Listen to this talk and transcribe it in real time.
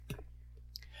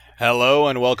Hello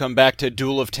and welcome back to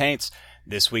Duel of Taints.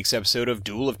 This week's episode of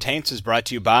Duel of Taints is brought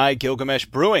to you by Gilgamesh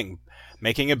Brewing,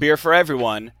 making a beer for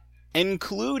everyone,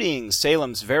 including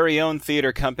Salem's very own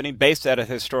theater company based out of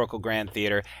Historical Grand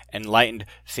Theater, Enlightened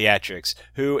Theatrics,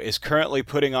 who is currently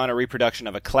putting on a reproduction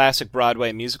of a classic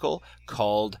Broadway musical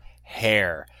called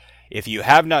Hair. If you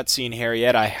have not seen Hair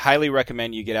yet, I highly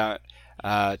recommend you get out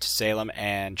to Salem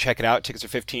and check it out. Tickets are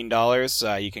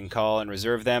 $15. You can call and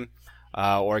reserve them.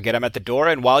 Or get them at the door.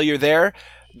 And while you're there,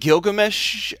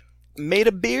 Gilgamesh made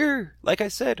a beer, like I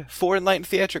said, for Enlightened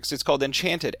Theatrics. It's called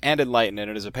Enchanted and Enlightened, and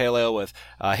it is a pale ale with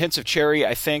hints of cherry,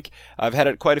 I think. I've had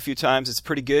it quite a few times. It's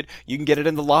pretty good. You can get it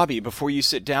in the lobby before you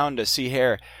sit down to see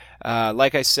Hair.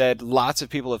 Like I said, lots of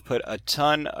people have put a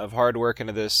ton of hard work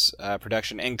into this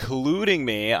production, including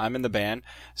me. I'm in the band.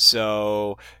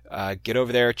 So get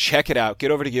over there, check it out.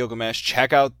 Get over to Gilgamesh,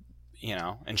 check out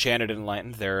Enchanted and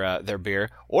Enlightened, their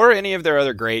beer, or any of their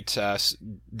other great beers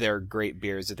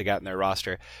that they got in their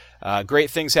roster. Great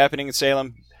things happening in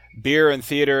Salem, beer and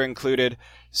theater included.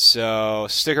 So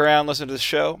stick around, listen to the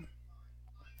show,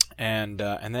 and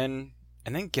then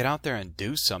get out there and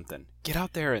do something. Get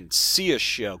out there and see a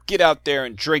show. Get out there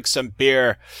and drink some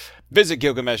beer. Visit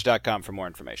Gilgamesh.com for more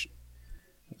information.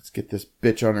 Let's get this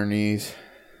bitch on her knees.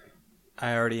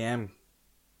 I already am.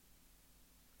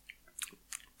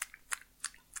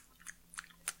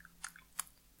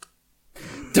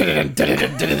 That's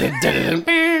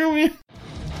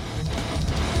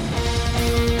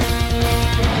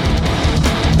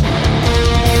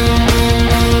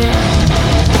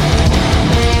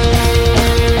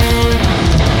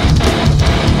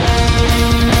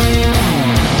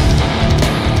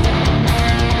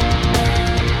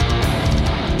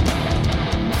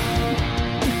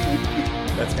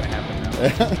gonna happen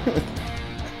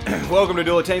now. Welcome to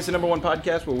Duel of Taints, the number one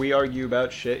podcast where we argue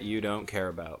about shit you don't care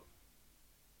about.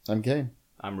 I'm Kane.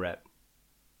 I'm Rhett.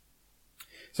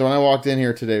 So when I walked in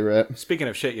here today, Rhett... Speaking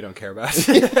of shit you don't care about.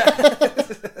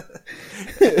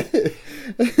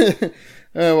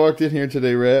 I walked in here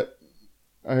today, Rhett.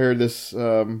 I heard this...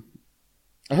 I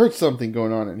heard something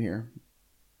going on in here.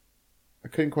 I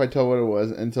couldn't quite tell what it was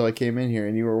until I came in here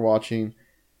and you were watching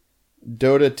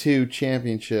Dota 2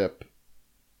 Championship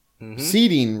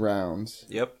seeding rounds.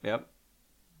 Yep.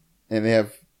 And they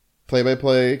have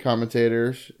play-by-play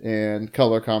commentators and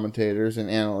color commentators and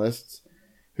analysts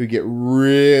who get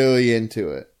really into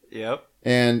it. Yep.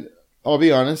 And I'll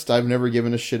be honest, I've never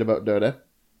given a shit about Dota.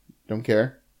 Don't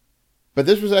care. But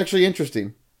this was actually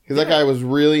interesting. Because that guy was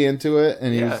really into it,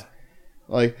 and he was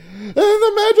like, and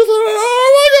the match is,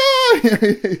 oh my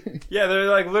god! Yeah, there's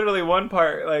like literally one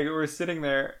part, like we're sitting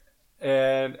there,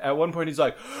 and at one point he's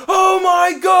like, oh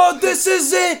my god, this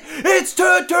is it! It's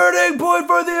the turning point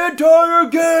for the entire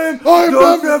game!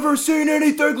 I've never seen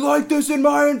anything like this in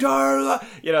my entire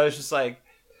life! It's just like...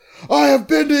 I have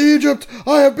been to Egypt,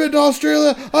 I have been to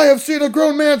Australia, I have seen a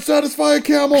grown man satisfy a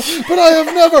camel, but I have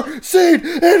never seen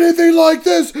anything like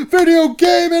this video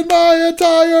game in my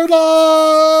entire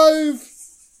life!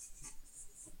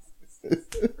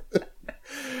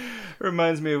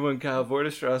 Reminds me of when Kyle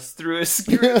Vorderstrass threw his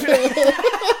screen.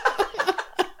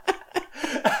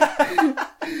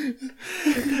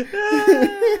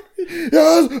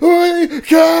 Yes, we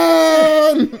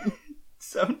can!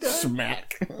 Sometimes.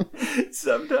 Smack.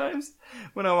 Sometimes,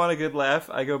 when I want a good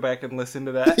laugh, I go back and listen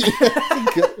to that.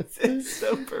 It's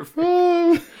so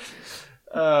perfect.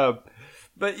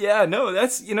 But yeah, no,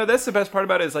 that's the best part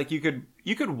about it is like you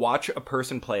could watch a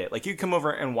person play it. Like you come over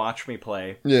and watch me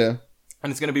play. Yeah. And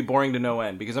it's going to be boring to no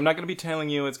end because I'm not going to be telling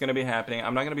you it's going to be happening.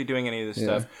 I'm not going to be doing any of this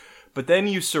stuff. But then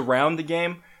you surround the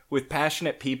game with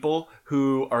passionate people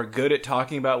who are good at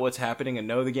talking about what's happening and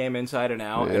know the game inside and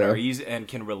out and are easy and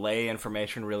can relay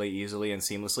information really easily and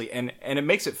seamlessly. And it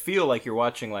makes it feel like you're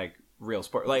watching like real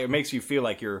sport. Like it makes you feel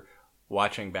like you're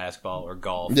watching basketball or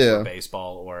golf or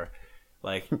baseball or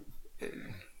like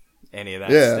any of that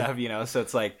stuff, So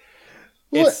it's like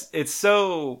it's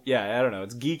so I don't know.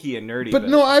 It's geeky and nerdy. But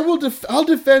no, I'll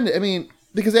defend it. I mean,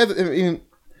 because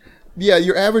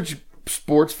your average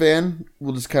sports fan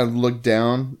will just kind of look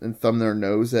down and thumb their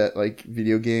nose at like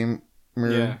video game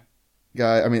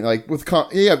guy. I mean, like with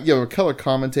you have a color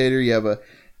commentator, you have a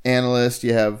analyst,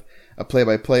 you have a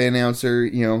play-by-play announcer.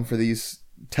 For these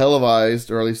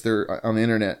televised, or at least they're on the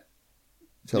internet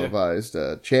televised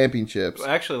championships. Well,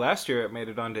 actually, last year it made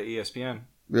it onto ESPN.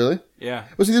 Really? Yeah.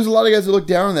 Well, see, there's a lot of guys that look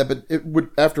down on that, but it would,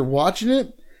 after watching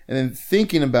it and then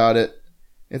thinking about it,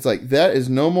 it's like that is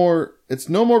no more. It's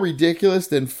no more ridiculous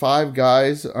than 5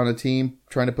 guys on a team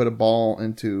trying to put a ball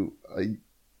into a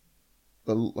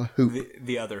hoop.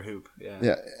 The other hoop. Yeah.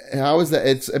 Yeah. How is that?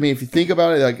 It's. I mean, if you think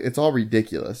about it, like it's all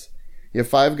ridiculous. You have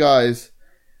 5 guys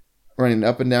running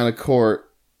up and down a court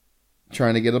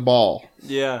trying to get a ball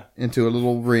into a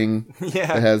little ring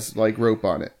that has like rope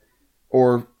on it.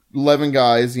 Or 11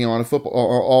 guys, on a football,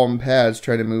 all on pads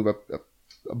trying to move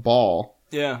a ball.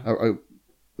 Yeah.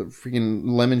 A freaking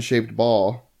lemon-shaped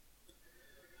ball.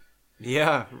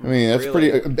 Yeah. I mean, that's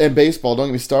really pretty... And baseball, don't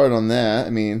get me started on that. I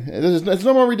mean, it's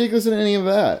no more ridiculous than any of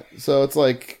that. So it's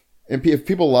like... And if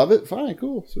people love it, fine,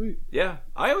 cool, sweet. Yeah.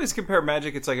 I always compare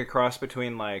Magic, it's like a cross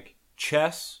between, like,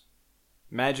 chess,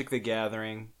 Magic the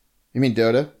Gathering... You mean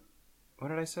Dota? What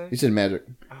did I say? You said Magic.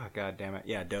 Oh, God damn it.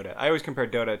 Yeah, Dota. I always compare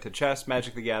Dota to chess,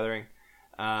 Magic the Gathering,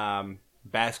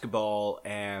 basketball,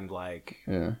 and, like,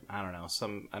 I don't know,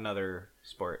 another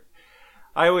sport.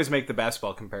 I always make the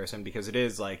basketball comparison because it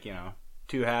is, like,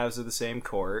 2 halves of the same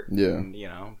court. Yeah. And,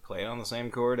 play it on the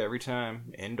same court every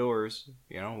time, indoors.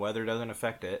 Weather doesn't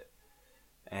affect it.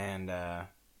 And,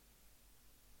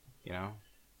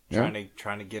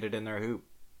 trying to get it in their hoop.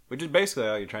 Which is basically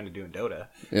all you're trying to do in Dota.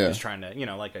 Yeah. Just trying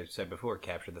to, like I said before,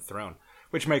 capture the throne.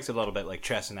 Which makes it a little bit like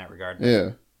chess in that regard.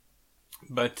 Yeah.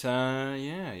 But,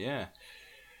 yeah.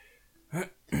 I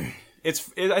think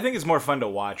it's more fun to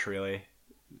watch, really.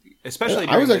 Especially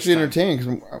I was actually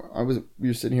entertained because we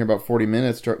were sitting here about 40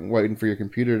 minutes waiting for your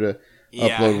computer to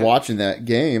upload watching that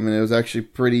game. And it was actually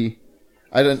pretty...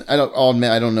 I'll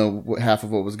admit, I don't know half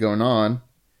of what was going on.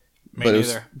 Me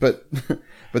neither.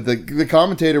 But the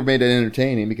commentator made it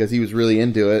entertaining because he was really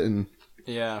into it and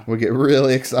would get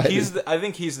really excited. I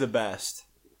think he's the best.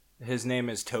 His name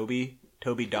is Toby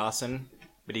Dawson,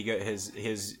 but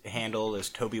his handle is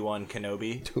Toby1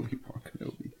 Kenobi. Toby1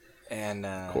 Kenobi. And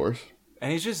of course.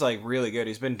 And he's just like really good.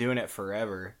 He's been doing it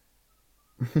forever.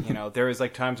 There was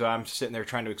like times where I'm sitting there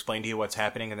trying to explain to you what's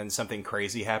happening and then something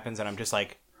crazy happens and I'm just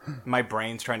like my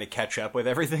brain's trying to catch up with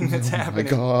everything that's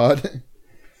happening. Oh my God.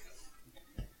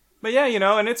 But yeah,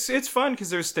 and it's fun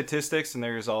because there's statistics and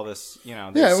there's all this,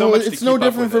 there's so much it's no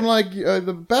different from like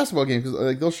the basketball game because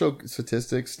like they'll show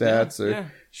statistics, stats,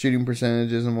 or shooting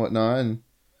percentages and whatnot. And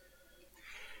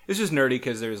it's just nerdy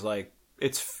because there's like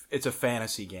it's a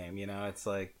fantasy game, It's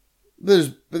like that's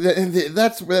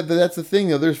the thing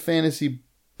though. There's fantasy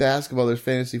basketball, there's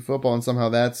fantasy football, and somehow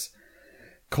that's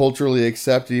culturally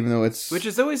accepted, even though it's which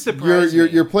is always surprising.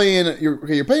 You're playing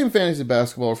fantasy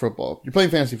basketball or football. You're playing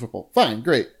fantasy football, fine,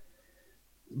 great.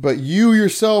 But you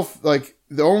yourself, like,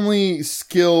 the only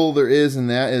skill there is in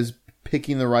that is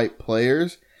picking the right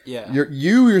players. Yeah.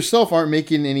 You yourself aren't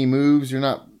making any moves. You're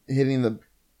not hitting the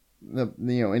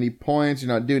any points.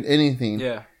 You're not doing anything.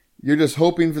 Yeah. You're just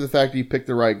hoping for the fact that you pick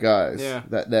the right guys. Yeah.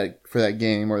 That for that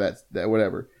game or that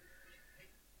whatever.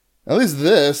 At least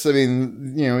this, I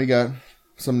mean, we got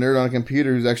some nerd on a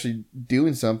computer who's actually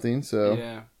doing something. So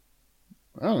yeah.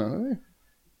 I don't know.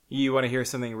 You want to hear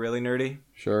something really nerdy?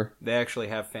 Sure. They actually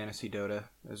have Fantasy Dota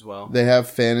as well. They have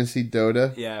Fantasy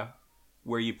Dota? Yeah.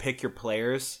 Where you pick your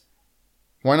players.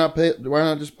 Why not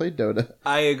just play Dota?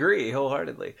 I agree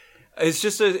wholeheartedly. It's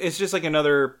just like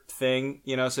another thing,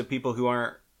 so people who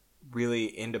aren't really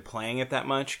into playing it that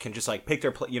much can just like pick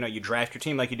their you draft your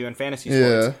team like you do in fantasy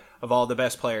sports of all the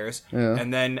best players. Yeah.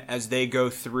 And then as they go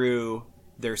through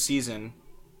their season,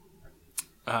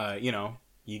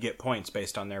 you get points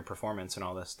based on their performance and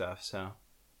all this stuff. So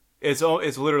it's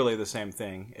literally the same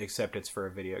thing, except it's for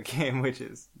a video game, which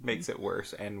makes it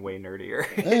worse and way nerdier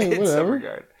in some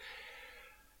regard.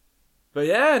 But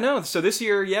yeah, no. So this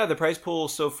year, the prize pool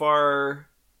so far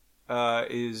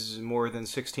is more than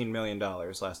 $16 million.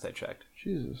 Last I checked.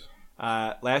 Jesus.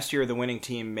 Last year, the winning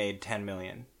team made $10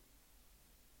 million.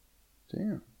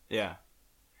 Damn. Yeah.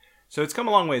 So it's come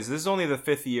a long ways. This is only the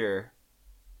 5th year.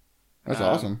 That's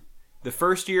awesome. The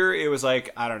first year, it was like,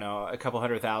 I don't know, a couple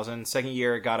 100,000. Second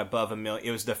year, it got above $1 million.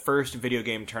 It was the first video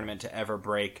game tournament to ever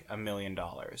break $1 million.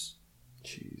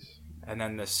 Jeez. And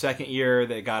then the second year,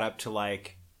 they got up to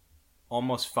like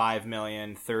almost 5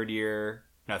 million. Third year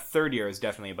is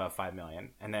definitely above 5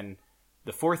 million. And then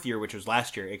the fourth year, which was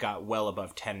last year, it got well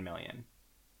above 10 million.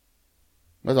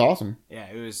 That's awesome. Yeah,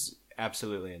 it was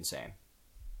absolutely insane.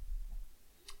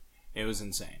 It was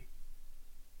insane.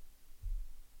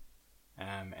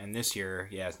 And this year,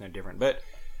 it's no different. But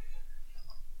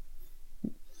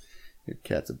your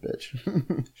cat's a bitch.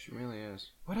 She really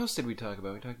is. What else did we talk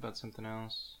about? We talked about something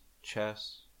else.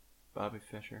 Chess. Bobby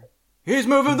Fischer. He's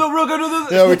moving the rook into the...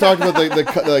 Yeah, we talked about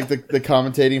the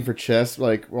commentating for chess,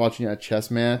 like watching a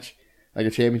chess match, like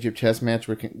a championship chess match,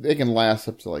 where they can last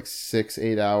up to like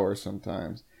 6-8 hours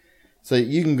sometimes. So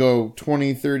you can go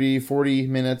 20, 30, 40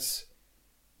 minutes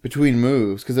between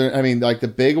moves. Because, like the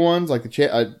big ones, like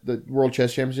the World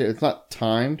Chess Championship, it's not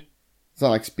timed. It's not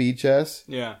like speed chess.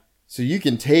 Yeah. So you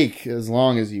can take as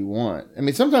long as you want. I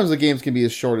mean, sometimes the games can be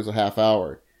as short as a half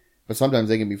hour, but sometimes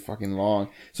they can be fucking long.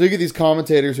 So you get these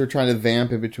commentators who are trying to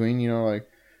vamp in between, like,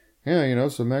 yeah,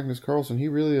 so Magnus Carlsen, he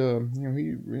really, he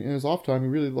in his off time, he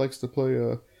really likes to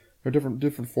play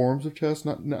different forms of chess,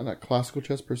 not classical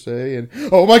chess per se. And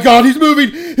oh my God, he's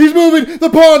moving the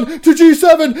pawn to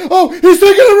G7. Oh, he's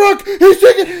taking a rook.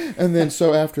 And then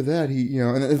so after that, he,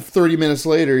 and then 30 minutes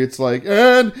later, it's like,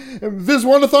 and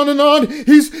Viswanathan Anand,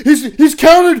 he's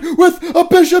countered with a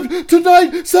bishop to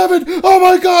knight 7. Oh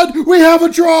my God, we have a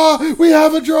draw.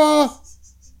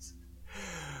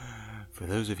 For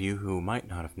those of you who might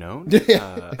not have known,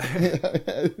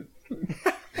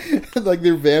 like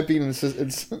they're vamping, and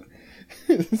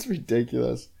it's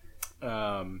ridiculous.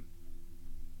 There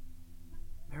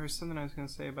was something I was going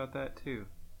to say about that too.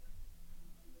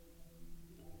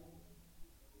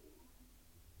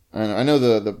 I know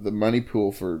the money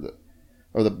pool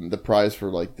or the prize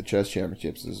for like the chess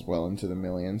championships is well into the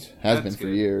millions. That's been for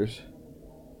years.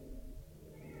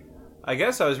 I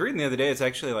guess I was reading the other day, it's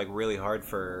actually like really hard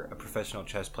for a professional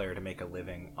chess player to make a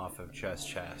living off of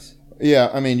chess.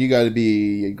 Yeah, I mean, you got to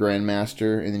be a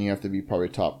grandmaster, and then you have to be probably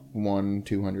top 200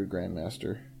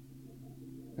 grandmaster.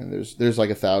 And there's like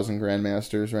 1,000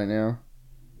 grandmasters right now,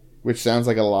 which sounds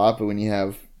like a lot, but when you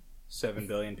have 7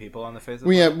 billion people on the face of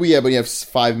the planet. But you have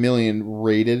 5 million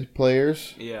rated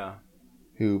players. Yeah,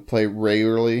 who play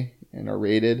regularly and are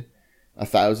rated.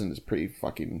 1,000 is pretty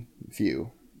fucking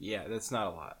few. Yeah, that's not a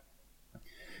lot.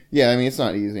 Yeah, I mean, it's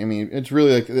not easy. I mean, it's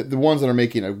really like the ones that are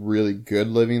making a really good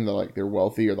living, they're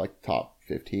wealthy, are like top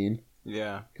 15.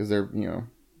 Yeah. Because they're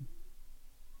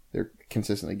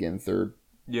consistently getting third,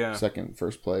 second,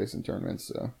 first place in tournaments,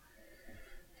 so.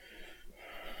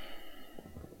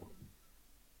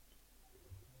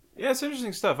 Yeah, it's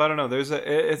interesting stuff. I don't know.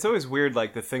 It's always weird,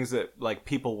 like the things that like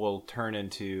people will turn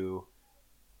into,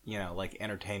 like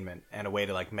entertainment and a way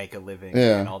to like make a living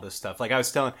and all this stuff. Like I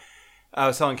was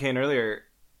telling Kane earlier,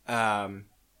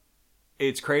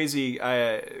 it's crazy.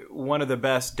 One of the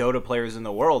best Dota players in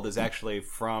the world is actually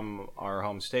from our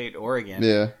home state, Oregon.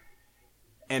 Yeah.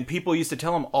 And people used to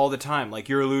tell him all the time, like,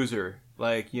 you're a loser.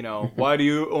 Like, why do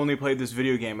you only play this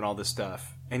video game and all this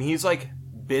stuff? And he's like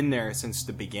been there since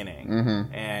the beginning.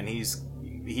 Mm-hmm. And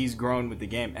he's grown with the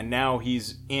game. And now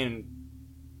he's in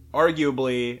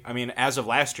arguably, I mean, as of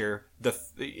last year,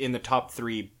 in the top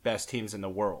 3 best teams in the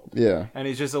world. Yeah. And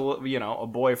he's just a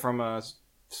boy from a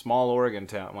small Oregon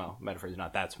town. Well, Medford's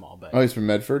not that small, but he's from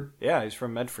Medford? Yeah, he's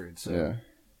from Medford. So.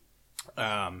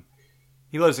 Yeah.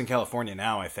 He lives in California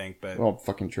now, I think, but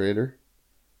fucking traitor.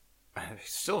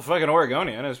 He's still a fucking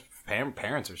Oregonian. His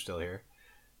parents are still here.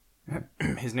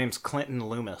 His name's Clinton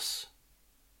Loomis.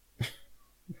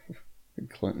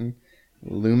 Clinton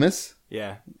Loomis?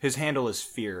 Yeah. His handle is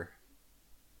Fear.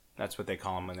 That's what they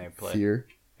call him when they play. Fear?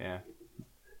 Yeah.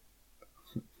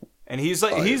 And he's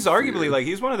arguably like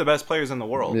he's one of the best players in the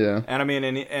world. Yeah. And I mean,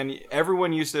 and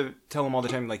everyone used to tell him all the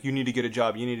time, like, you need to get a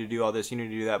job, you need to do all this, you need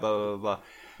to do that, blah blah blah blah.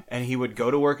 And he would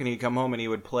go to work and he'd come home and he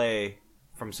would play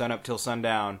from sun up till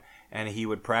sundown, and he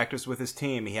would practice with his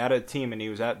team. He had a team and he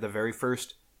was at the very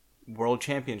first World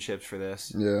Championships for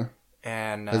this. Yeah.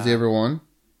 And has he ever won?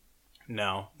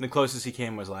 No, the closest he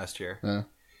came was last year.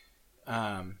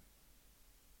 Yeah.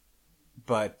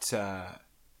 But.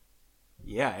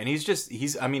 Yeah, and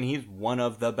he's one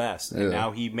of the best. And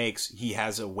now he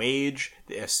has a wage,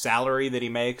 a salary that he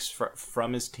makes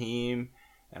from his team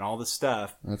and all this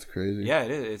stuff. That's crazy. Yeah, it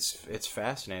is. It's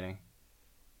fascinating.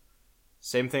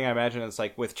 Same thing I imagine it's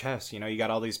like with chess. You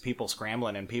got all these people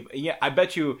scrambling and people. Yeah, I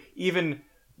bet you even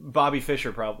Bobby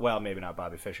Fischer well, maybe not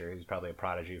Bobby Fischer. He was probably a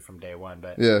prodigy from day one,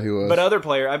 but yeah, he was. But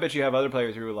I bet you have other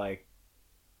players who are like,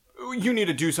 you need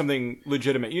to do something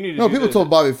legitimate. You need to. No, people told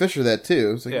Bobby Fischer that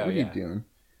too. It's like, what are you yeah. doing?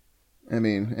 I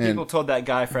mean, and people told that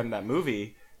guy from that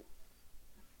movie.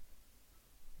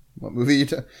 What movie you?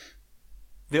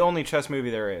 The only chess movie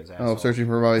there is. Asshole. Oh, Searching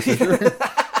for Bobby Fischer.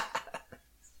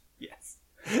 Yes,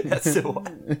 that's the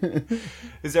one.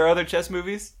 Is there other chess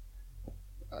movies?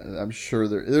 I'm sure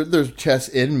there's chess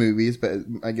in movies, but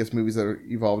I guess movies that are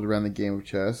evolved around the game of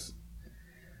chess.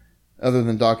 Other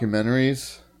than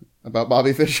documentaries about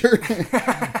Bobby Fischer,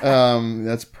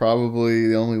 that's probably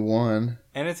the only one.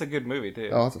 And it's a good movie too.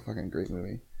 Oh, it's a fucking great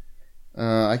movie.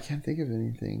 I can't think of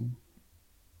anything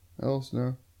else.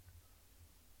 No.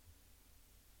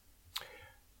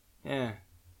 Yeah,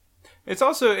 it's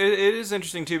also it is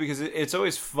interesting too because it's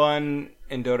always fun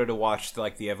in Dota to watch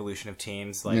like the evolution of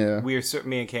teams. Like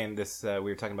me and Kane, we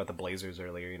were talking about the Blazers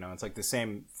earlier. It's like the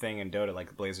same thing in Dota. Like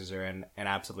the Blazers are in an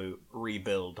absolute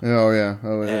rebuild. Oh yeah,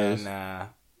 it is.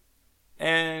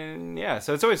 And yeah,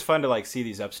 so it's always fun to like see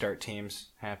these upstart teams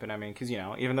happen. I mean, because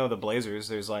even though the Blazers,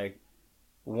 there's like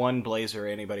one Blazer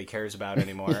anybody cares about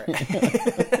anymore,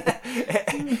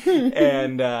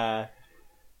 and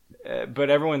but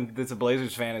everyone that's a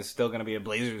Blazers fan is still going to be a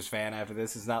Blazers fan after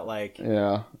this. It's not like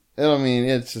I mean,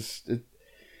 it's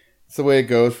the way it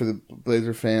goes for the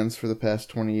Blazer fans for the past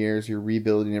 20 years. You're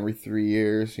rebuilding every 3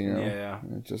 years. Yeah,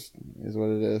 it just is what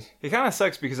it is. It kind of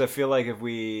sucks because I feel like if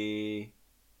we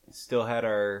still had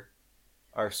our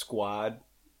squad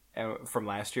from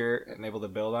last year and able to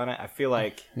build on it, I feel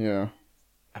like I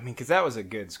mean, because that was a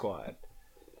good squad.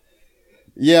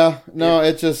 Yeah, no,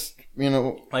 it just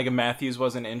like if Matthews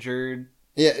wasn't injured.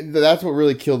 Yeah, that's what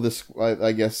really killed this.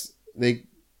 I guess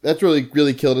that's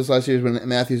really killed us last year. Is when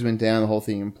Matthews went down, the whole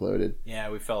thing imploded. Yeah,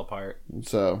 we fell apart.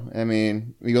 So I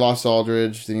mean, we lost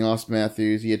Aldridge, then you lost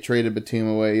Matthews. You had traded Batum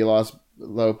away. You lost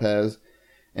Lopez,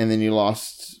 and then you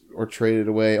lost or traded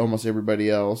away almost everybody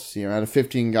else. Out of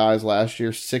 15 guys last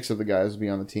year, 6 of the guys will be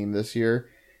on the team this year.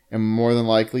 And more than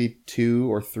likely,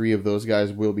 2 or 3 of those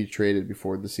guys will be traded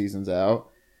before the season's out.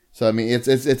 So I mean, it's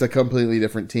a completely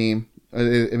different team. I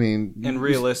mean, and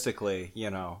realistically,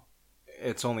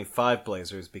 it's only 5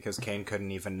 Blazers because Kane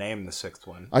couldn't even name the 6th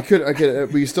one. I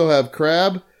could. We still have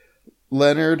Crabbe,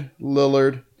 Leonard,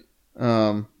 Lillard,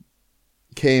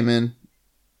 Kaman.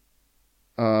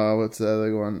 What's the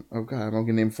other one? Oh God, I'm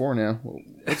gonna name 4 now.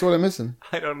 What's what I'm missing?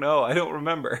 I don't know. I don't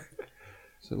remember.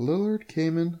 So Lillard,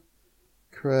 Kaman,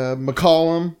 Crabbe,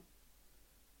 McCollum,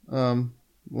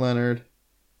 Leonard,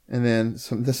 and then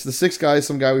the 6 guys.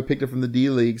 Some guy we picked up from the D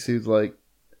leagues who's like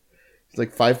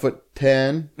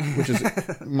 5'10", which is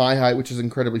my height, which is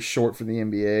incredibly short for the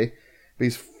NBA, but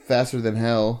he's faster than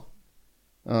hell.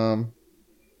 Well,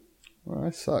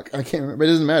 I suck. I can't remember. But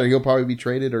it doesn't matter. He'll probably be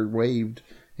traded or waived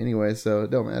anyway, so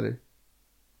it don't matter.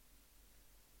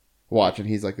 Watch, and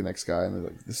he's like the next guy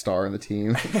and the star in the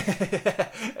team.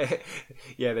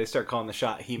 Yeah, they start calling the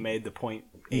shot. He made the .8.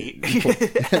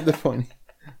 The point.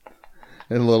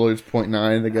 And Lillard's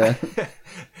 .9, the guy.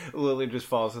 Lillard just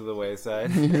falls to the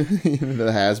wayside.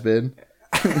 The has-been.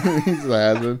 He's the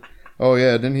has-been. Oh,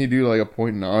 yeah, didn't he do like a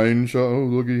 .9 shot? Oh,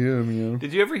 look at him,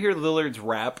 Did you ever hear Lillard's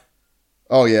rap?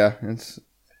 Oh, yeah.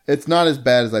 It's not as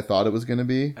bad as I thought it was going to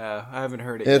be. I haven't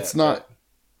heard it It's yet. not... But...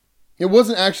 It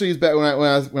wasn't actually as bad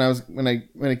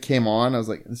when it came on. I was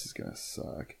like, this is going to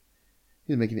suck.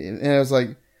 He's making it... And I was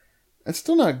like... It's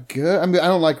still not good. I mean, I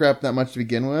don't like rap that much to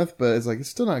begin with, but it's like, it's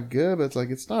still not good, but it's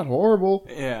like, it's not horrible.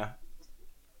 Yeah.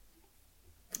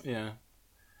 Yeah.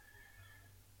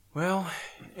 Well,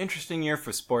 interesting year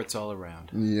for sports all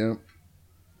around. Yep.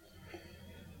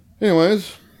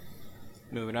 Anyways.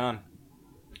 Moving on.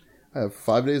 I have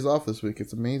 5 days off this week.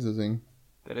 It's amazing.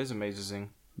 That is amazing.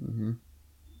 Mm-hmm.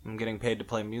 I'm getting paid to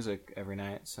play music every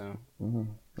night, so. Mm-hmm.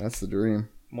 That's the dream.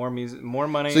 More music, more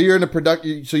money. So you're in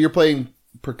a So you're playing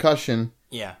percussion.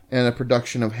 Yeah. And a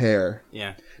production of Hair.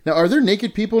 Yeah. Now, are there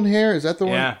naked people in Hair? Is that the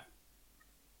one? Yeah.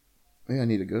 Maybe I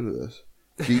need to go to this.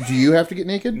 Do you have to get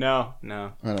naked? No. I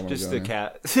don't want to go. Just the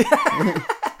cat.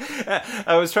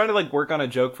 I was trying to work on a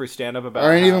joke for stand-up about.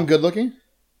 Are any of them good looking?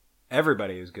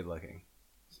 Everybody is good looking.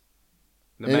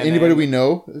 Anybody we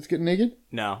know that's getting naked?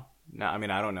 No. I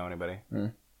mean, I don't know anybody.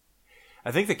 Mm.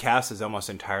 I think the cast is almost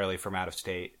entirely from out of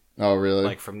state. Oh, really?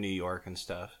 Like from New York and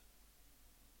stuff.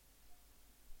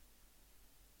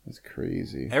 That's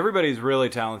crazy. Everybody's really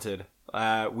talented.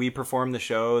 We performed the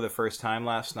show the first time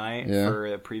last night for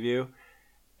a preview.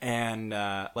 And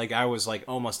I was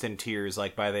almost in tears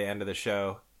by the end of the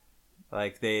show.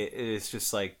 It's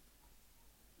just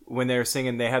when they were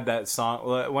singing, they had that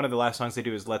song. One of the last songs they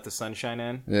do is "Let the Sun Shine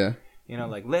In." Yeah.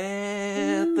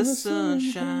 Let the sun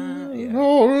shine. Yeah.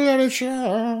 Oh, let it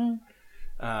shine.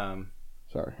 Sorry,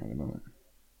 I had a moment.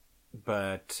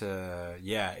 But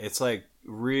yeah, it's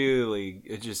really,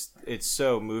 it's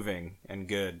so moving and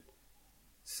good.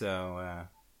 So,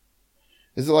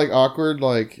 is it awkward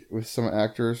with some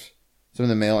actors, some of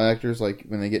the male actors,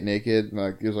 when they get naked?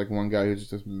 There's one guy who's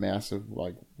just this massive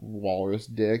walrus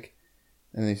dick,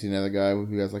 and then you see another guy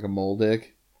who has a mole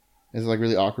dick. Is it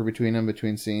really awkward between them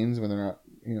between scenes when they're not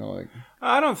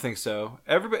I don't think so.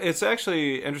 It's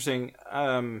actually interesting.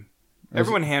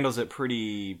 Everyone handles it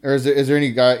pretty. Or is there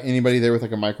anybody there with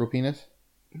a micro penis?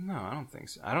 No, I don't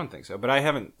think so. But I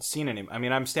haven't seen any. I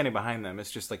mean, I'm standing behind them. It's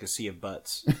just a sea of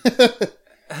butts.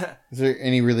 Is there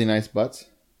any really nice butts?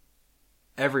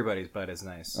 Everybody's butt is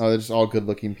nice. Oh, they're just all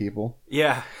good-looking people.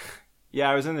 Yeah.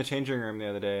 I was in the changing room the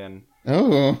other day, and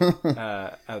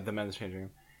the men's changing room,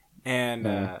 and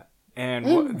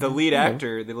the lead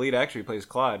actor who plays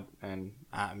Claude, and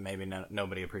maybe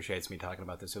nobody appreciates me talking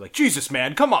about this. They're like, Jesus,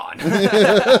 man, come on.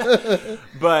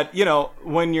 But, you know,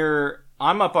 when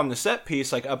I'm up on the set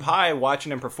piece, like up high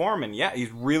watching him perform, and yeah,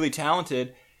 he's really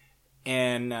talented.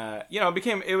 And, you know,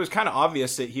 it was kind of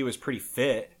obvious that he was pretty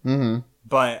fit. Mm-hmm.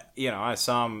 But, you know, I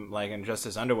saw him like in just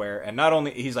his underwear, and not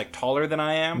only he's like taller than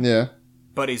I am. Yeah.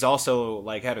 But he's also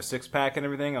like had a 6-pack and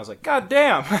everything. I was like, God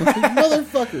damn.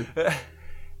 Motherfucker.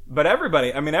 But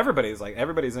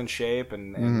everybody's in shape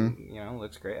and you know,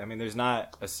 looks great. I mean, there's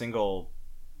not a single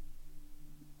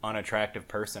unattractive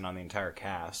person on the entire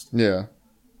cast. Yeah.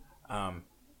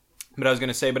 But I was going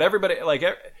to say, but everybody, like,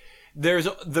 there's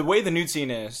the way the nude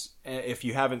scene is, if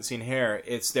you haven't seen Hair,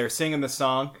 they're singing the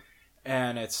song,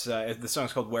 and the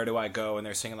song's called Where Do I Go? And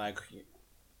they're singing like,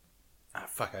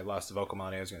 I lost the vocal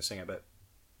melody. I was going to sing it, but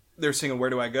they're singing Where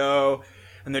Do I Go?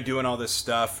 And they're doing all this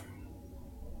stuff.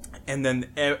 And then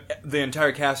the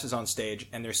entire cast is on stage,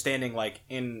 and they're standing like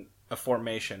in a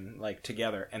formation, like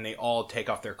together, and they all take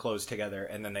off their clothes together,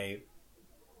 and then they,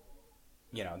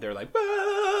 you know, they're like, bah!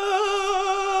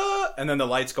 And then the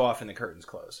lights go off and the curtains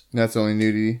close. That's the only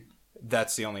nudity?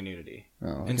 That's the only nudity. Oh,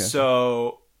 okay.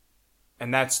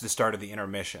 And that's the start of the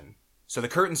intermission. So the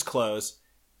curtains close,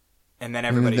 and then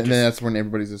then that's when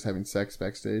everybody's just having sex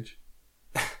backstage?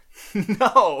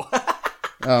 No.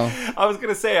 Oh. I was going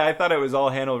to say, I thought it was all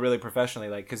handled really professionally,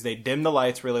 like, because they dim the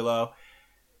lights really low,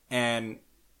 and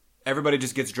everybody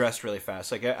just gets dressed really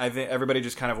fast. Like, I think everybody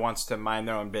just kind of wants to mind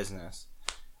their own business.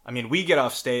 I mean, we get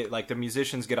off stage, like, the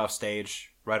musicians get off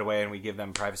stage right away, and we give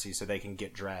them privacy so they can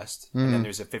get dressed. Mm-hmm. And then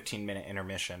there's a 15-minute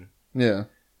intermission. Yeah.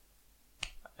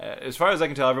 As far as I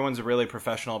can tell, everyone's really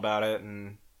professional about it.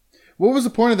 And what was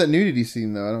the point of that nudity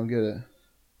scene, though? I don't get it.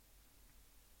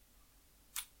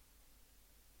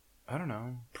 I don't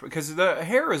know, because the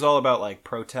Hair is all about like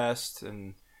protest,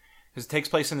 and because it takes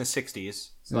place in the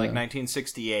 60s, it's like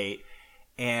 1968,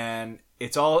 and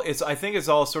I think it's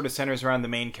all sort of centers around the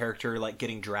main character like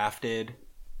getting drafted,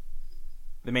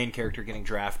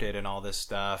 and all this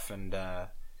stuff, and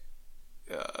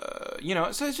you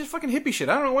know, so it's just fucking hippie shit.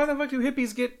 I don't know why the fuck do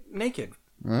hippies get naked.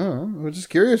 I was just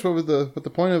curious what the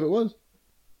point of it was.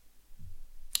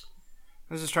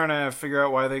 I was just trying to figure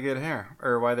out why they get hair,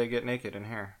 or why they get naked in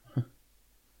hair.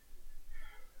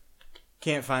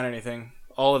 Can't find anything.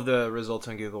 All of the results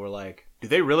on Google were like, do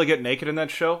they really get naked in that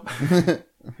show? I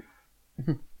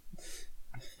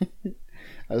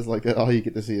just like that all you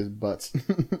get to see is butts.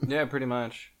 Yeah, pretty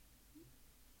much.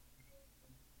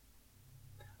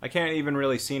 I can't even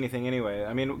really see anything anyway.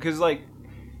 I mean, because like,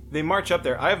 they march up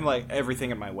there. I have like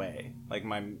everything in my way. Like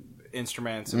my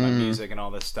instruments and my music and all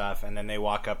this stuff. And then they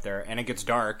walk up there and it gets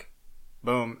dark.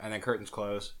 Boom. And then curtains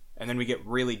close. And then we get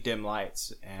really dim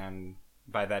lights. And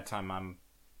by that time, I'm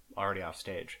already off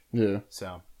stage. Yeah.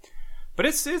 So, but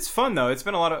it's fun though. It's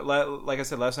been a lot of, like I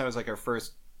said, last night was like our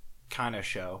first kind of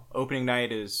show. Opening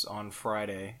night is on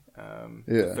Friday,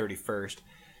 the 31st.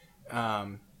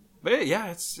 But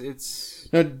it's.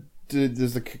 Now,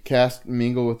 does the cast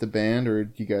mingle with the band,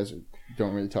 or you guys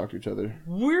don't really talk to each other?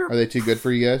 Are they too good for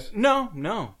you guys?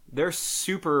 No. They're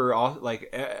super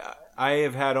like. I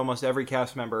have had almost every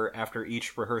cast member after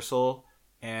each rehearsal.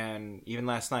 And even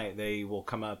last night, they will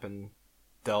come up and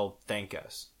they'll thank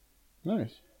us.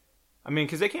 Nice. I mean,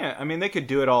 because they can't. I mean, they could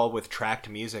do it all with tracked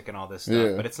music and all this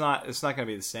stuff, but it's not going to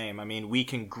be the same. I mean, we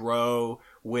can grow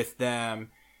with them,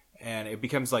 and it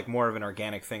becomes like more of an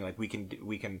organic thing. Like we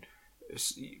can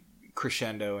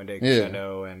crescendo and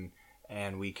decrescendo,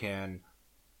 and we can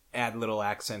add little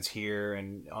accents here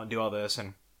and do all this,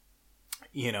 and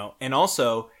you know, and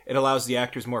also it allows the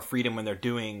actors more freedom when they're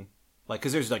doing. Like,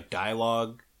 because there's, like,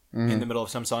 dialogue in the middle of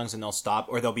some songs, and they'll stop.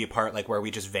 Or there'll be a part, like, where we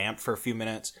just vamp for a few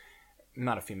minutes.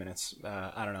 Not a few minutes.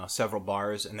 I don't know. Several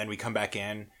bars. And then we come back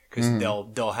in. Because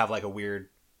they'll have, like, a weird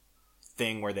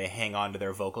thing where they hang on to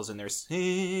their vocals, and they're singing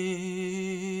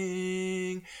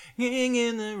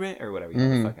in the rain. Or whatever. You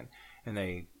know, fucking. And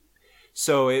they...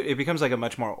 So it becomes, like, a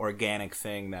much more organic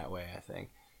thing that way, I think.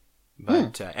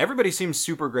 But everybody seems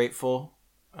super grateful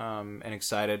and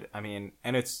excited. I mean,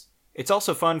 and it's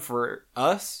also fun for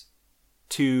us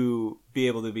to be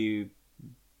able to be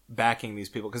backing these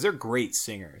people because they're great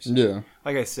singers. Yeah.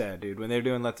 Like I said, dude, when they're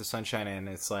doing Let the Sunshine In,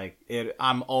 it's like,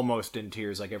 I'm almost in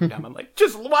tears like every time. I'm like,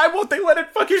 just why won't they let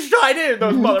it fucking shine in,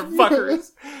 those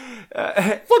motherfuckers?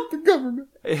 Fuck the government.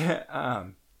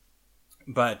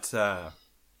 But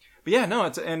yeah, no,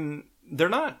 and they're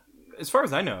not, as far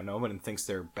as I know, no one thinks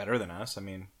they're better than us. I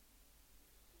mean,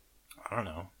 I don't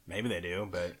know. Maybe they do,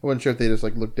 but I wasn't sure if they just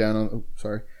like look down on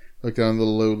the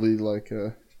lowly like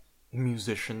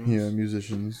musicians. Yeah,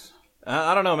 musicians.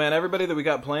 I don't know, man. Everybody that we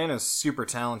got playing is super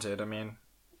talented. I mean,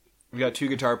 We got 2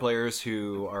 guitar players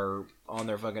who are on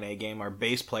their fucking A game. Our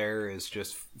bass player is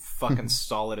just fucking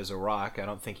solid as a rock. I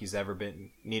don't think he's ever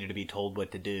been needed to be told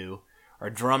what to do. Our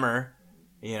drummer,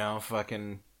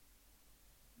 fucking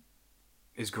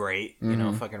is great.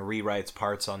 Fucking rewrites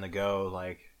parts on the go,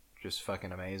 like just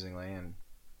fucking amazingly.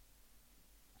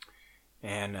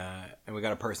 And we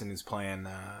got a person who's playing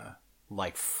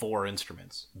like 4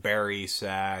 instruments: bari,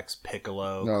 sax,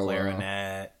 piccolo,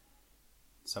 clarinet.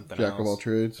 Something Jack else. of all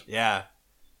trades. Yeah.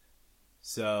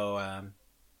 So,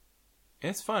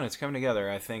 it's fun. It's coming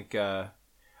together. I think,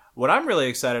 what I'm really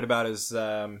excited about is,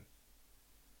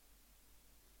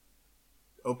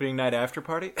 opening night after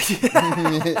party.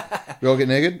 We all get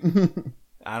naked?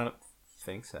 I don't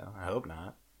think so. I hope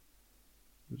not.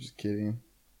 I'm just kidding.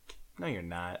 No, you're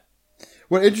not.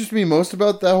 What interests me most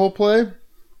about that whole play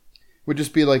would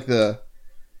just be like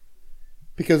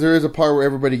because there is a part where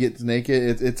everybody gets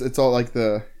naked. It's all like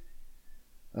the,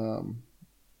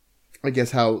 I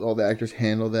guess how all the actors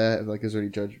handle that. Like, is there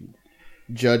any judging?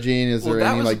 Is there any like jealousy?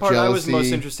 That was the part I was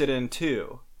most interested in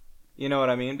too. You know what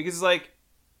I mean? Because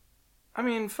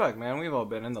fuck, man, we've all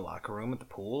been in the locker room at the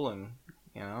pool and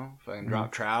fucking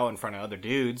drop trow in front of other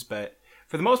dudes. But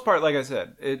for the most part, like I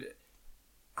said,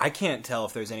 I can't tell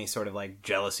if there's any sort of like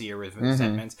jealousy or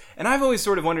resentments. And I've always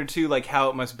sort of wondered too, like how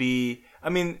it must be.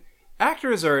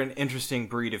 Actors are an interesting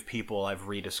breed of people I've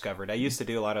rediscovered. I used to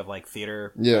do a lot of like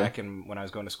theater back when I was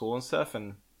going to school and stuff,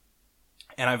 and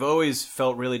I've always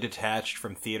felt really detached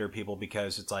from theater people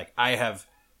because it's like I have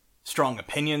strong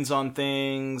opinions on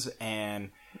things,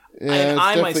 and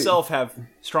I myself have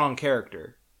strong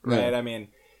character, right? Yeah.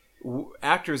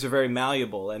 Actors are very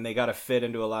malleable, and they got to fit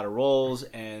into a lot of roles,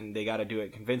 and they got to do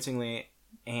it convincingly.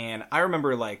 And I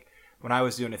remember like when I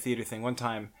was doing a theater thing, one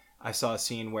time I saw a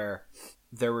scene where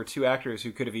there were 2 actors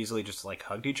who could have easily just like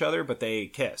hugged each other, but they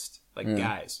kissed like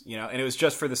guys, and it was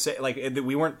just for the sake, like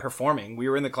we weren't performing, we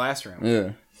were in the classroom.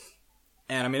 Yeah.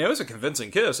 And it was a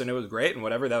convincing kiss and it was great and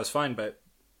whatever, that was fine. But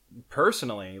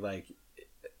personally, like,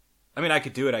 I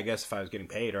could do it, I guess, if I was getting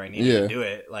paid or I needed to do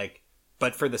it, like,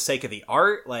 but for the sake of the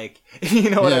art, like, you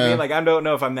know what I mean? Like, I don't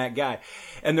know if I'm that guy.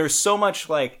 And there's so much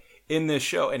like in this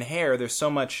show and Hair, there's so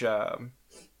much,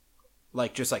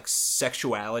 like just like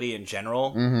sexuality in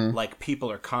general. Like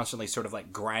people are constantly sort of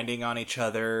like grinding on each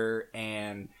other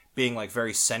and being like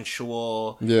very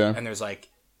sensual. Yeah. And there's like,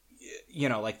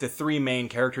 like the 3 main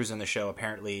characters in the show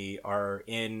apparently are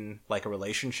in like a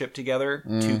relationship together.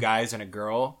 2 guys and a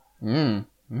girl. And,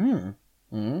 go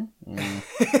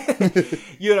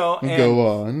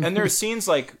on. And there's scenes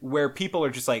like where people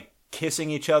are just like kissing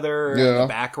each other in the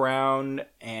background.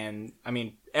 And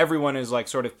everyone is like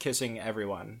sort of kissing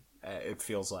everyone. It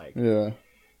feels like. Yeah.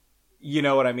 You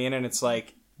know what I mean? And it's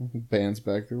like... Band's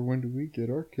back there. When do we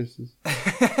get our kisses?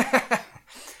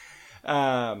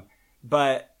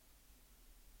 But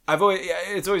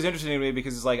it's always interesting to me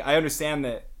because it's like, I understand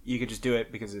that you could just do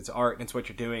it because it's art and it's what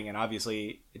you're doing, and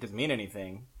obviously it doesn't mean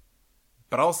anything.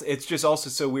 But also, it's just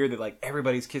also so weird that like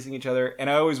everybody's kissing each other. And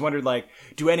I always wondered, like,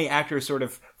 do any actors sort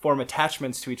of form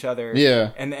attachments to each other?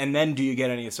 Yeah. And then do you get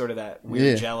any sort of that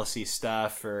weird jealousy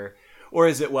stuff, or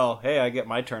is it, well, hey, I get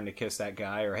my turn to kiss that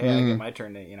guy, or hey, I get my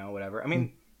turn to, whatever.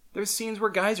 There's scenes where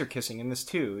guys are kissing in this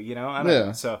too, I don't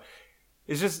know. So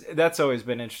it's just, that's always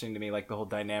been interesting to me, like the whole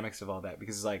dynamics of all that,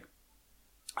 because it's like,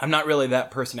 I'm not really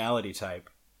that personality type.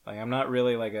 Like, I'm not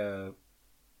really like a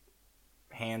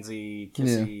handsy,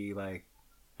 kissy, like,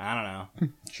 I don't know.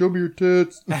 Show me your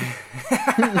tits.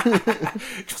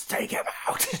 Just take him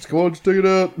out. Come on, just take it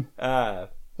up.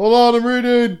 Hold on, I'm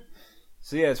reading.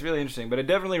 So yeah, it's really interesting, but it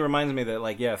definitely reminds me that,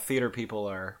 like, theater people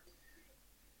are...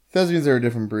 Thespians are a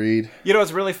different breed.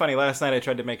 It's really funny. Last night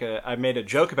I made a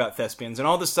joke about thespians, and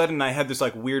all of a sudden I had this,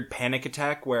 like, weird panic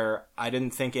attack where I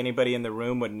didn't think anybody in the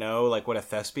room would know, like, what a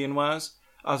thespian was.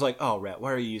 I was like, oh, Rhett,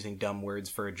 why are you using dumb words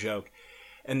for a joke?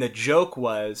 And the joke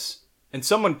was... And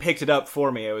someone picked it up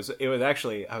for me. It was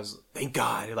actually, thank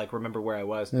God, I like remember where I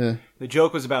was. Yeah. The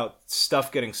joke was about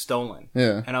stuff getting stolen.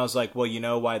 Yeah. And I was like, well, you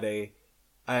know why they...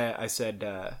 I said,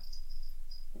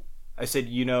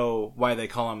 you know why they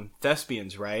call them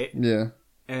thespians, right? Yeah.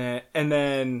 And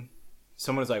then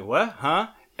someone was like, what? Huh?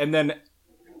 And then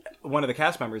one of the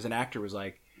cast members, an actor, was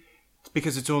like, it's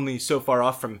because it's only so far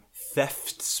off from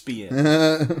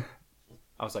thespian.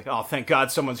 I was like, oh, thank God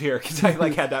someone's here, because I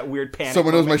like had that weird panic.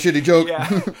 Someone knows my shitty joke. Yeah.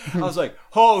 I was like,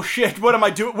 oh shit, what am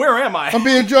I doing? Where am I? I'm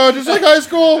being judged. It's like high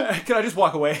school. Can I just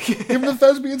walk away? Even the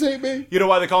thespians hate me. You know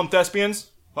why they call them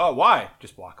thespians? Oh, why?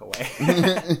 Just walk away.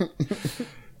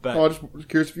 But I just was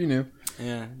curious if you knew.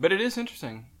 Yeah, but it is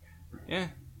interesting. Yeah.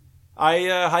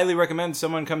 I highly recommend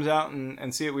someone comes out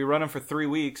and see it. We run them for 3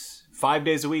 weeks. 5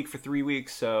 days a week for 3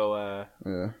 weeks. So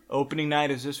yeah. Opening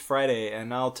night is this Friday,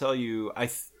 and I'll tell you,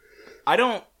 I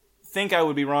don't think I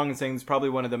would be wrong in saying it's probably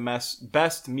one of the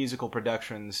best musical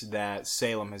productions that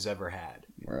Salem has ever had.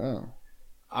 Wow.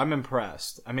 I'm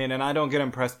impressed. I mean, and I don't get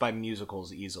impressed by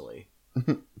musicals easily.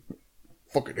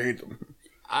 Fucking hate them.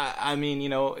 I mean, you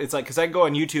know, it's like, because I go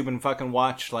on YouTube and fucking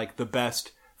watch, like, the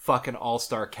best fucking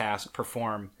all-star cast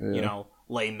perform, you know,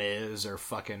 Les Mis or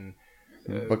fucking...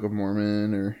 Book of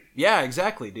Mormon or... Yeah,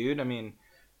 exactly, dude. I mean...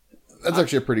 That's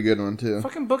actually a pretty good one, too.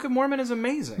 Fucking Book of Mormon is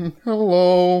amazing.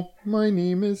 Hello, my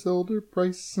name is Elder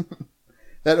Price.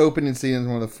 That opening scene is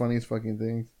one of the funniest fucking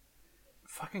things.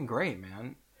 Fucking great,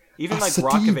 man. Even, like,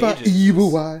 Rock of Ages.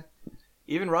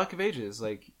 Even Rock of Ages,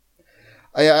 like...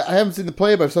 I haven't seen the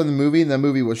play, but I've seen the movie, and that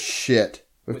movie was shit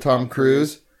with Tom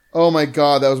Cruise. Oh my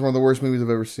god, that was one of the worst movies I've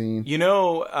ever seen. You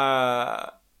know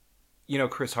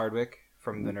Chris Hardwick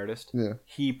from The Nerdist? Yeah.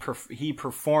 He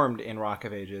performed in Rock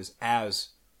of Ages as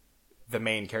the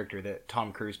main character that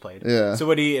Tom Cruise played. Yeah. So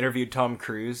when he interviewed Tom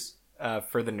Cruise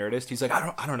for The Nerdist, he's like,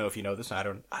 I don't know if you know this, I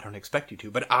don't expect you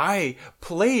to, but I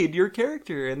played your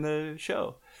character in the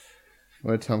show.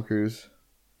 What, Tom Cruise?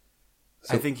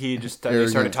 I think he just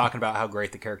started talking about how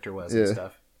great the character was and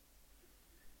stuff.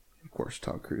 Of course,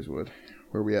 Tom Cruise would.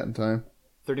 Where are we at in time?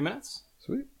 30 minutes.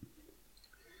 Sweet.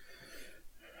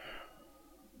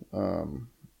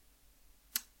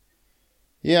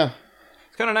 Yeah.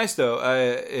 It's kind of nice, though.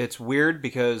 It's weird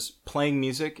because playing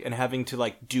music and having to,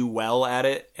 like, do well at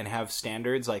it and have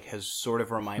standards, like, has sort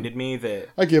of reminded me that...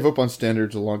 I gave up on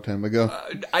standards a long time ago.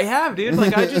 I have, dude.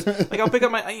 Like, I just... Like, I'll pick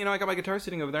up my... You know, I got my guitar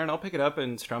sitting over there, and I'll pick it up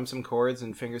and strum some chords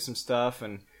and finger some stuff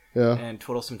and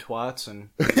twiddle some twats and...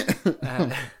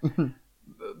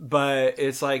 but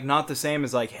it's, like, not the same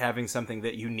as, like, having something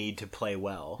that you need to play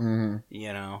well,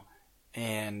 you know?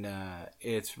 And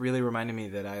it's really reminded me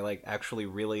that I like actually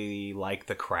really like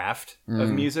the craft of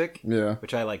music,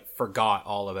 which I like forgot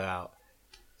all about.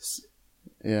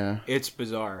 Yeah, it's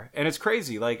bizarre and it's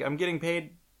crazy. Like I'm getting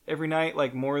paid every night,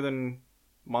 like more than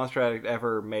Monster Addict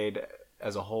ever made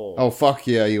as a whole. Oh fuck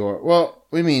yeah, you are. Well,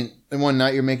 what do you mean? In one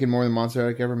night you're making more than Monster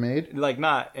Addict ever made? Like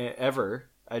not ever.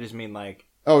 I just mean like.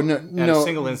 Oh no! A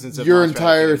single instance of your Monster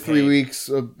entire 3 weeks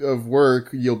of work,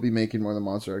 you'll be making more than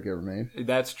Monster Addict ever made.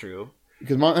 That's true.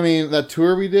 Because, I mean, that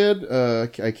tour we did, I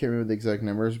can't remember the exact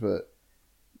numbers, but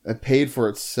it paid for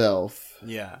itself.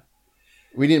 Yeah.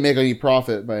 We didn't make any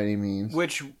profit by any means.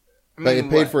 Which, I mean, but it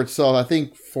paid for itself. I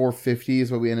think $450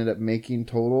 is what we ended up making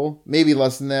total. Maybe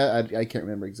less than that. I can't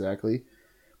remember exactly.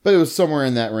 But it was somewhere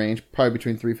in that range, probably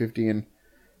between $350 and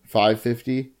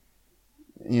 $550.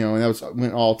 You know, and that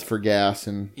went all for gas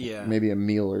and maybe a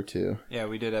meal or two. Yeah,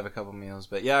 we did have a couple meals.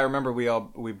 But yeah, I remember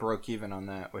we broke even on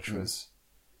that, which was...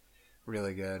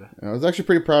 really good. I was actually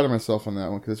pretty proud of myself on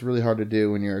that one because it's really hard to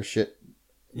do when you're a shit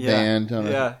band in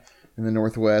the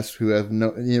Northwest who have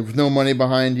no money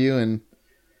behind you and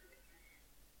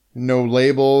no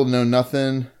label, no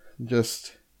nothing.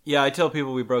 Just I tell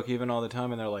people we broke even all the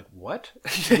time, and they're like, "What?"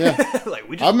 Yeah, like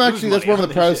we just. I'm actually that's one of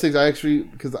the proudest things. I actually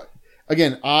because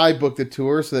again I booked the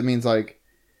tour, so that means like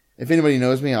if anybody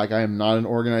knows me, like I am not an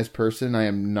organized person. I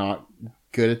am not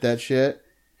good at that shit.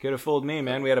 Could have fooled me,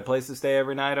 man. We had a place to stay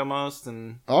every night almost,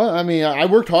 and I mean, I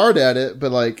worked hard at it,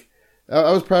 but like,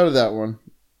 I was proud of that one.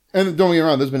 And don't get me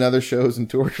wrong, there's been other shows and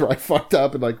tours where I fucked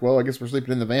up and like, well, I guess we're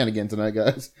sleeping in the van again tonight,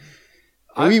 guys.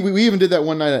 We even did that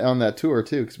one night on that tour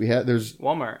too, because there's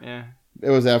Walmart, yeah.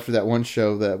 It was after that one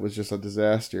show that was just a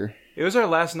disaster. It was our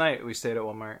last night we stayed at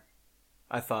Walmart.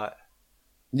 I thought.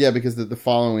 Yeah, because the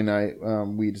following night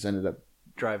we just ended up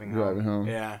driving home.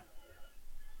 Yeah.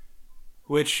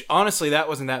 Which, honestly, that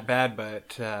wasn't that bad,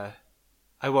 but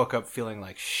I woke up feeling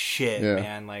like shit,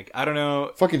 man. Like, I don't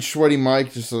know. Fucking sweaty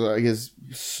Mike just like is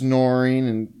snoring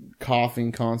and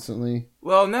coughing constantly.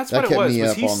 Well, and that's what it was.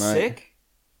 Was he sick?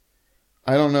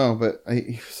 I don't know, but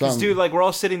because, dude, like, we're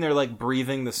all sitting there, like,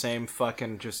 breathing the same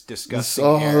fucking just disgusting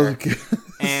air.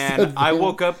 And I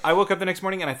woke up the next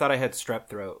morning and I thought I had strep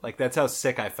throat. Like, that's how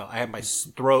sick I felt. I had my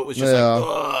throat was just like,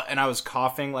 ugh, and I was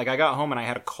coughing. Like, I got home and I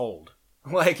had a cold.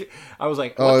 Like, I was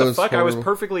like, what the fuck? Horrible. I was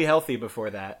perfectly healthy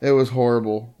before that. It was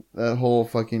horrible. That whole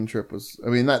fucking trip was... I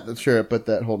mean, not the trip, but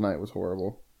that whole night was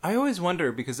horrible. I always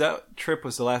wonder, because that trip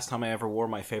was the last time I ever wore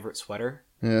my favorite sweater.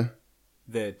 Yeah.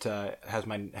 That had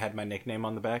my nickname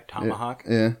on the back, Tomahawk.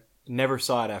 Yeah. Never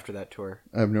saw it after that tour.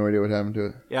 I have no idea what happened to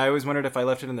it. Yeah, I always wondered if I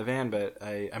left it in the van, but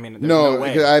I mean, there's no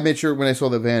way. I made sure when I saw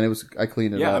the van, I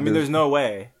cleaned it up. Yeah, I mean, there's no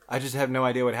way. I just have no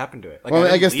idea what happened to it. Like,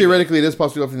 well, I guess theoretically it is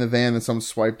possible left in the van and someone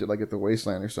swiped it like at the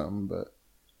wasteland or something, but...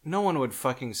 No one would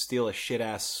fucking steal a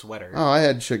shit-ass sweater. Oh, I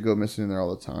had shit go missing in there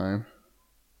all the time.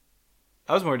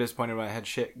 I was more disappointed when I had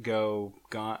shit gone,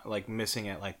 like missing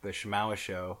at like the Shimowa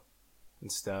show and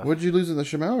stuff. What did you lose in the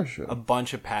Shimowa show? A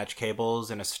bunch of patch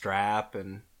cables and a strap,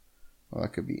 and well, that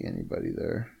could be anybody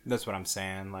there. That's what I'm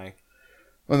saying. Like,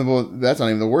 well, that's not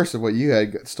even the worst of what you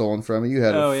had got stolen from you. You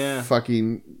had a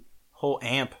fucking whole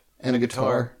amp and a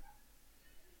guitar.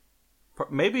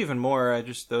 Maybe even more.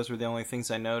 Those were the only things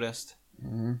I noticed.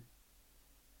 Mm-hmm.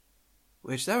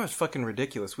 Which, that was fucking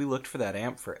ridiculous. We looked for that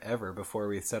amp forever before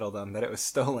we settled on that it was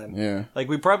stolen. Yeah. Like,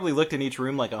 we probably looked in each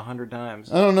room like 100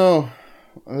 times. I don't know.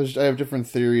 I have different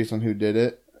theories on who did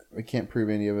it. I can't prove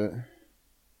any of it.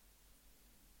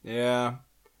 Yeah.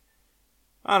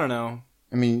 I don't know.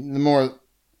 I mean, the more...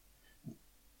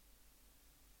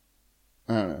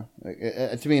 I don't know.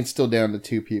 To me, it's still down to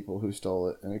two people who stole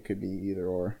it, and it could be either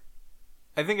or.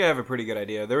 I think I have a pretty good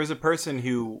idea. There was a person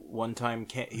who one time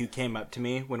who came up to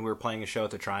me when we were playing a show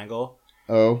at the Triangle.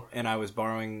 Oh. And I was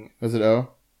borrowing... Was it O?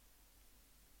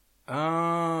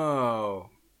 Oh.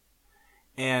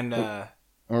 And,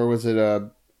 Or was it,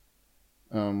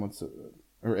 what's it...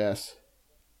 Or S?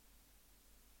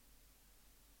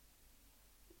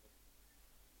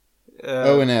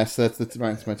 O and S. That's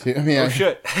my two. I mean, oh,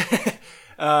 shit.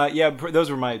 Yeah,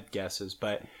 those were my guesses.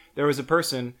 But there was a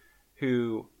person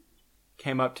who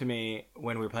came up to me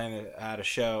when we were playing at a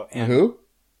show. And who?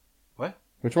 What?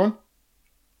 Which one?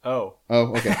 Oh.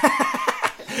 Oh, okay.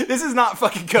 This is not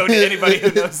fucking code to anybody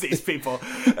who knows these people.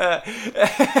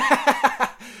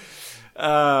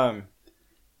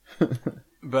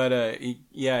 But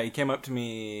he came up to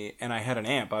me and I had an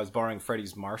amp. I was borrowing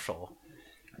Freddie's Marshall.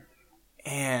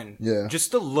 And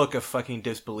just the look of fucking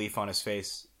disbelief on his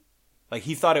face. Like,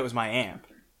 he thought it was my amp.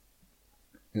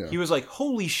 Yeah. He was like,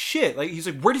 holy shit. Like, he's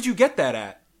like, where did you get that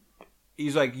at?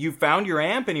 He's like, you found your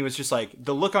amp? And he was just like,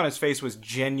 the look on his face was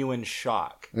genuine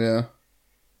shock. Yeah.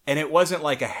 And it wasn't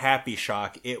like a happy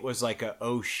shock. It was like a,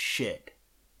 oh shit.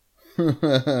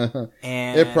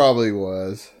 And it probably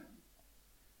was.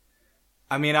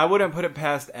 I mean, I wouldn't put it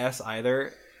past S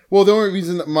either. Well, the only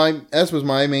reason that S was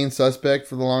my main suspect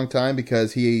for the long time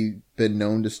because he been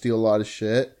known to steal a lot of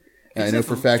shit. And I know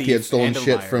for a fact he had stolen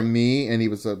shit from me, and he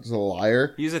was a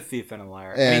liar. He's a thief and a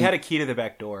liar. And he had a key to the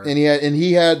back door. And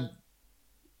he had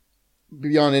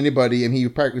beyond anybody, and he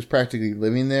was practically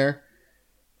living there.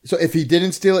 So if he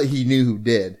didn't steal it, he knew who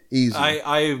did. Easy.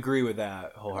 I agree with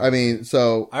that wholeheartedly. I mean,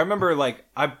 so I remember like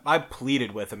I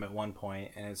pleaded with him at one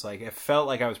point, and it's like it felt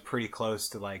like I was pretty close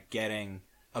to like getting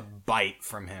a bite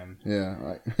from him. Yeah,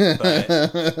 right.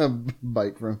 A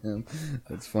bite from him.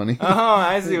 That's funny. Oh,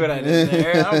 I see what I did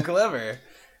there. I'm clever.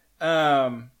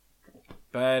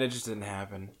 But it just didn't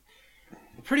happen.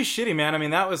 Pretty shitty, man. I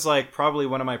mean, that was like probably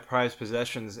one of my prized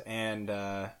possessions, and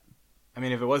I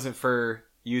mean, if it wasn't for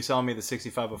you selling me the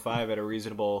 6505 at a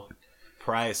reasonable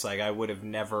price, like I would have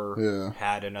never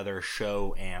had another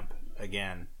show amp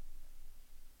again.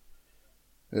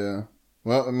 Yeah.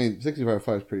 Well, I mean,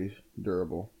 6505 is pretty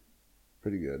durable.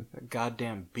 Pretty good. A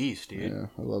goddamn beast, dude. Yeah,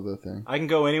 I love that thing. I can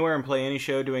go anywhere and play any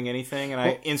show doing anything, and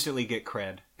I instantly get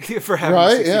cred for having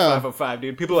a 6505,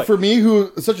 dude. People are like... For me,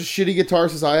 who such a shitty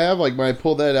guitarist as I have, like when I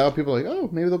pull that out, people are like, oh,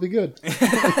 maybe they'll be good.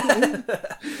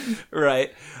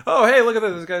 Right. Oh, hey, look at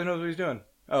this. This guy knows what he's doing.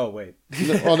 Oh, wait.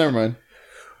 Oh, never mind.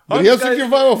 But he has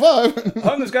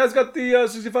 6505. This guy's got the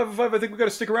 6505. I think we got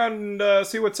to stick around and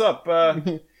see what's up.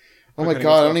 Oh my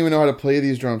god, I don't even know how to play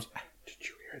these drums. Did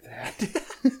you hear that? The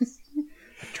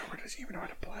drummer doesn't even know how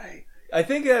to play. I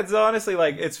think that's honestly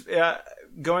like it's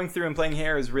going through and playing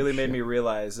here has really made me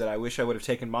realize that I wish I would have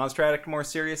taken Monster Addict more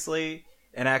seriously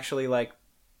and actually like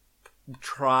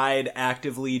tried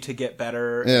actively to get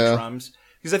better at drums.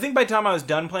 Because I think by the time I was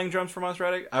done playing drums for Monster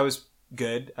Addict, I was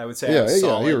good. I would say I was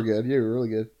solid. You were good. You were really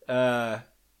good.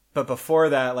 But before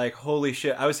that, like, holy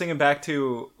shit. I was thinking back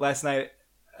to last night.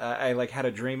 I like had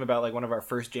a dream about like one of our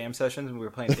first jam sessions when we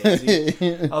were playing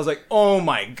Daisy. I was like, "Oh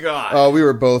my god!" Oh, we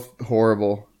were both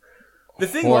horrible. The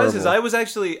thing was, I was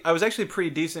actually a pretty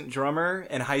decent drummer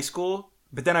in high school,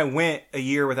 but then I went a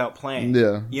year without playing.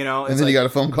 Yeah, you know, and then you got a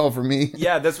phone call from me.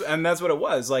 Yeah, that's what it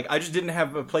was. Like, I just didn't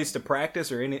have a place to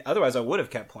practice or any. Otherwise, I would have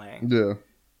kept playing. Yeah.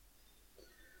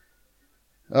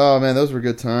 Oh man, those were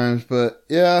good times. But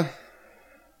yeah,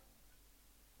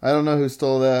 I don't know who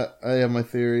stole that. I have my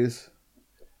theories.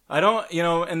 I don't,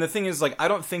 and the thing is, like, I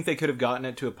don't think they could have gotten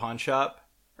it to a pawn shop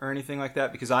or anything like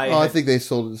that because I think they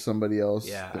sold it to somebody else.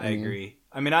 Yeah, I agree.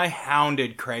 I mean, I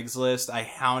hounded Craigslist. I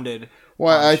hounded.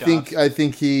 Well, I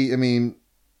think he. I mean,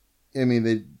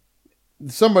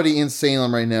 somebody in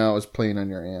Salem right now is playing on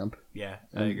your amp. Yeah,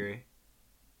 I agree.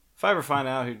 If I ever find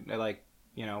out who, like,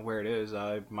 where it is,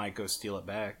 I might go steal it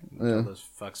back. Tell those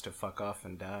fucks to fuck off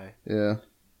and die. Yeah.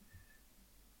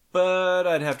 But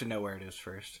I'd have to know where it is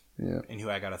first. Yeah. And who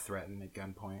I gotta threaten at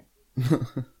gunpoint.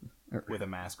 With a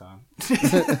mask on.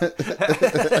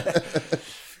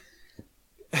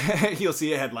 You'll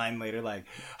see a headline later like,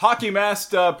 hockey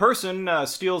masked person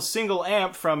steals single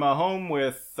amp from a home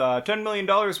with $10 million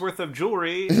worth of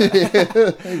jewelry.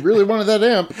 I really wanted that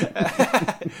amp.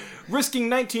 Risking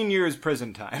 19 years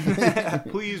prison time.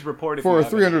 Please report if for you a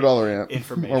 $300 amp.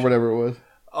 Information. Or whatever it was.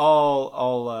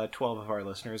 All 12 of our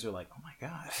listeners are like, oh my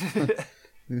god.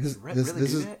 This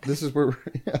is where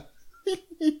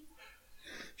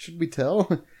should we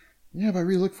tell? Yeah, but I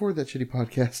really look forward to that shitty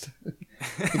podcast.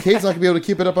 Kate's not going to be able to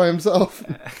keep it up by himself.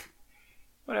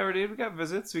 Whatever, dude. We got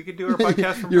visits. We could do our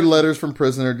podcast from Your prison. Letters from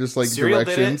prison are just like Serial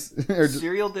directions. Did it.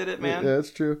 Serial did it, man. Yeah,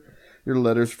 that's true. Your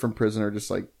letters from prison are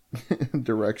just like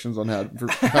directions on how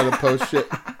to post shit.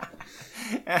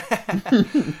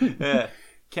 Yeah.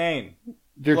 Kane.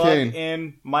 Dear plug Kane.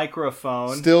 in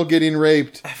microphone. Still getting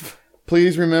raped.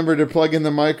 Please remember to plug in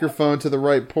the microphone to the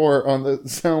right port on the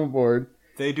soundboard.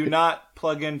 They do not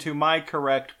plug into my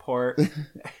correct port.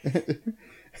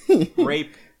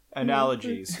 Rape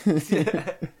analogies.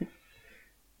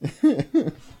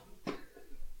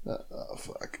 Oh,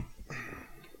 fuck.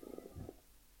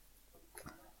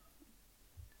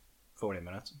 40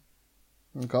 minutes.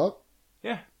 Want to call it?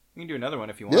 Yeah. You can do another one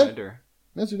if you wanted. Or...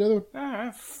 That's another one.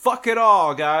 Alright. Fuck it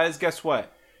all, guys. Guess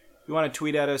what? If you want to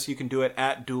tweet at us, you can do it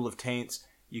at Duel of Taints.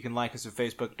 You can like us at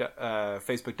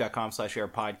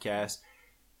facebook.com/airpodcast.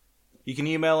 You can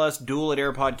email us,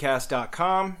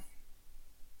 duel@airpodcast.com.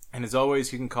 And as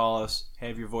always, you can call us,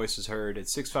 have your voices heard at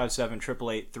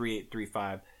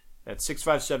 657-888-3835. That's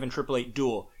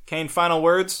 657-888-DUEL. Kane, final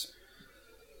words?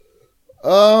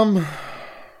 That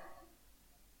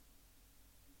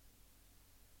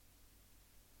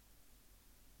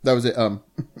was it.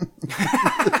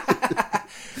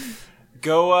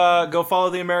 Go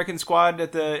follow the American squad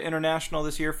at the International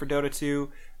this year for Dota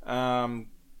 2.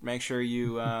 Make sure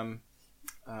you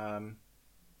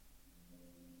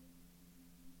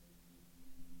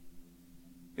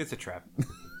it's a trap.